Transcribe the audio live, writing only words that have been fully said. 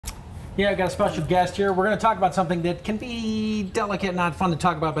Yeah, I got a special guest here. We're going to talk about something that can be delicate, not fun to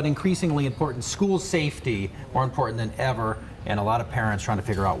talk about, but increasingly important. School safety, more important than ever, and a lot of parents trying to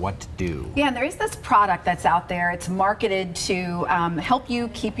figure out what to do. Yeah, and there is this product that's out there. It's marketed to help you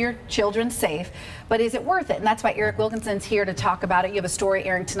keep your children safe, but is it worth it? And that's why Eric Wilkinson's here to talk about it. You have a story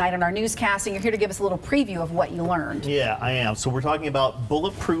airing tonight on our newscast, and you're here to give us a little preview of what you learned. Yeah, I am. So we're talking about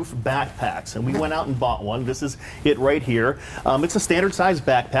Bulletproof backpacks, and we went out and bought one. This is it right here. It's a standard size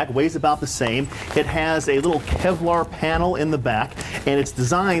backpack, weighs about the same. It has a little Kevlar panel in the back, and it's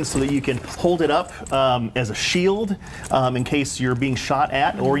designed so that you can hold it up as a shield in case you're being shot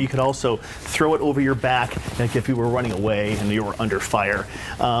at, or you could also throw it over your back like if you were running away and you were under fire.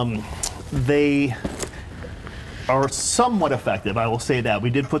 They are somewhat effective, I will say that. We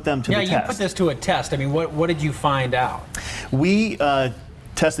did put them to the test. Yeah, you put this to a test. I mean, what did you find out? We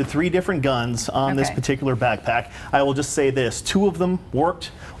tested 3 different guns on this particular backpack. I will just say this, 2 of them worked,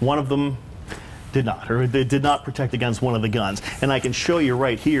 1 of them did not, or they did not protect against one of the guns. And I can show you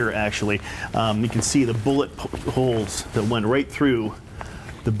right here, actually. You can see the bullet holes that went right through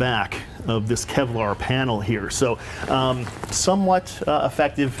the back of this Kevlar panel here. So somewhat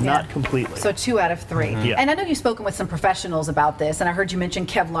effective, not completely. So 2 out of 3. Yeah. And I know you've spoken with some professionals about this, and I heard you mention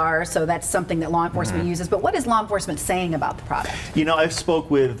Kevlar, so that's something that law enforcement uses. But what is law enforcement saying about the product? You know, I spoke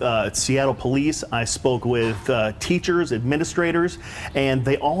with Seattle police, I spoke with teachers, administrators, and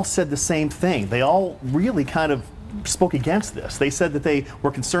they all said the same thing. They all really kind of spoke against this. They said that they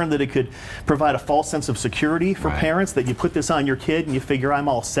were concerned that it could provide a false sense of security for parents, that you put this on your kid and you figure I'm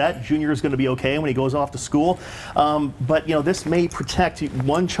all set, Junior is going to be okay when he goes off to school. But you know, this may protect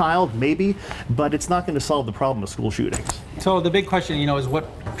one child, maybe, but it's not going to solve the problem of school shootings. So the big question, you know, is what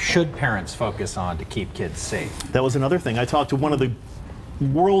should parents focus on to keep kids safe? That was another thing. I talked to one of the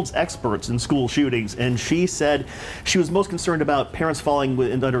world's experts in school shootings, and she said she was most concerned about parents falling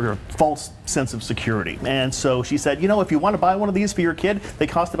under a false sense of security. And so she said, you know, if you want to buy one of these for your kid, they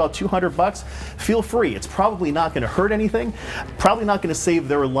cost about $200. Feel free. It's probably not going to hurt anything, probably not going to save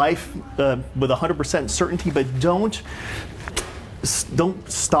their life with 100% certainty, but don't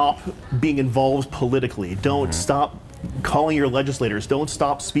stop being involved politically. Don't stop calling your legislators. Don't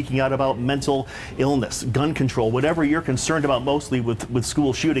stop speaking out about mental illness, gun control, whatever you're concerned about mostly with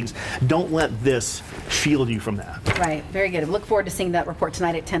school shootings. Don't let this shield you from that. Right. Very good. Look forward to seeing that report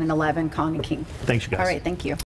tonight at 10 and 11. Kong and King. Thanks, you guys. All right. Thank you.